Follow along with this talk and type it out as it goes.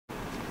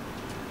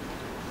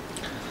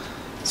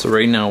So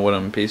right now what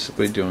I'm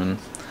basically doing,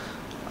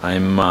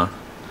 I'm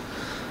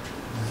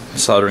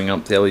soldering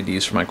up the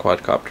LEDs for my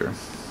quadcopter.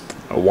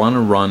 I want to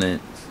run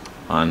it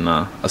on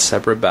a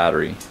separate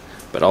battery,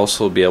 but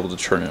also be able to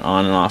turn it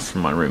on and off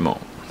from my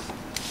remote.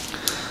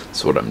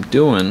 So what I'm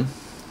doing,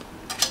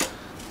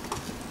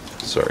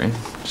 sorry,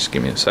 just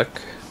give me a sec.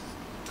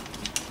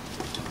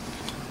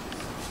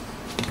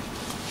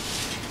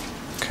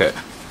 Okay.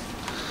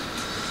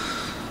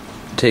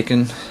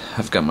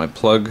 I've got my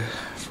plug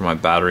for my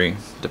battery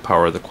to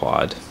power the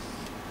quad.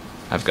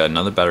 I've got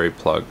another battery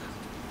plug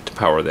to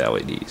power the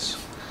LEDs.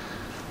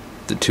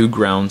 The two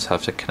grounds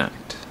have to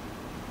connect,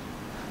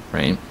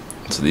 right?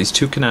 So these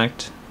two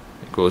connect,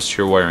 it goes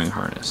to your wiring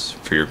harness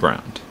for your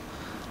ground.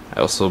 I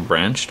also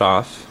branched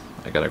off,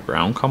 I got a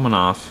ground coming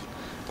off,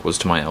 goes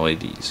to my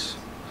LEDs.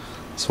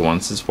 So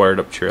once it's wired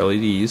up to your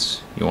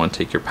LEDs, you want to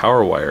take your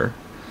power wire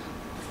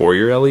for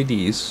your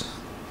LEDs.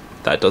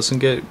 That doesn't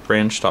get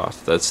branched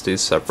off, that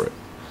stays separate.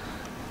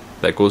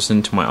 That goes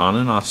into my on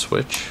and off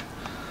switch.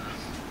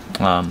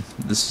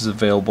 This is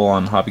available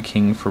on Hobby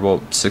King for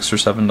about $6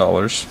 or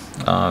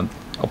 $7.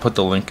 I'll put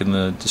the link in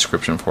the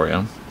description for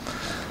you.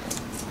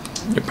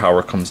 Your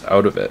power comes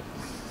out of it.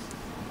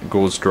 It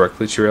goes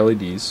directly to your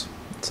LEDs,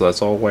 so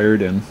that's all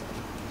wired in.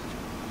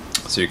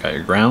 So you got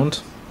your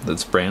ground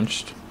that's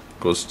branched,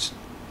 goes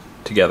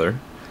together,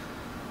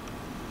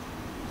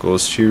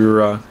 goes to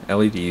your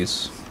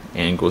LEDs,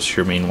 and goes to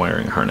your main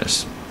wiring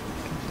harness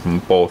from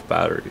both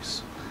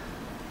batteries.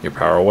 Your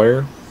power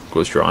wire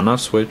goes to your on-off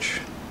switch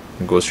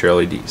and goes to your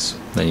LEDs.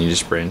 Then you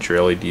just branch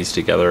your LEDs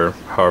together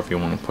however you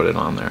want to put it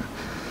on there.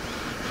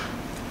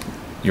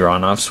 Your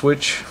on-off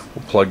switch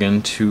will plug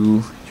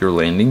into your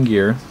landing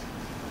gear.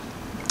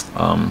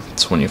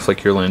 So when you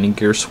flick your landing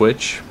gear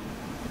switch,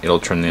 it'll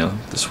turn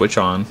the switch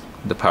on,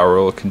 the power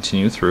will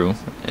continue through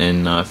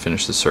and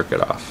finish the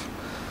circuit off.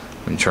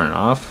 When you turn it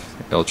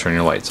off, it'll turn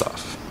your lights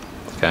off.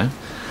 Okay?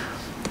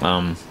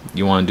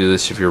 You want to do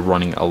this if you're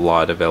running a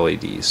lot of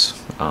LEDs.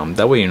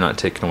 That way you're not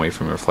taking away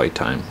from your flight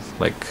time.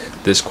 Like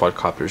this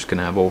quadcopter is going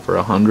to have over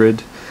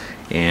 100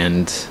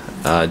 and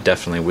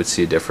definitely would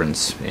see a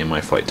difference in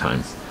my flight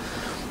time.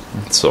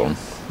 So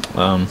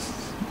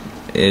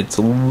it's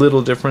a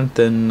little different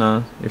than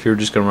if you're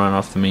just going to run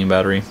off the main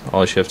battery.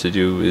 All you have to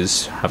do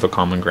is have a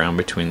common ground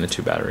between the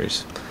two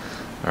batteries.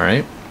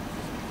 Alright?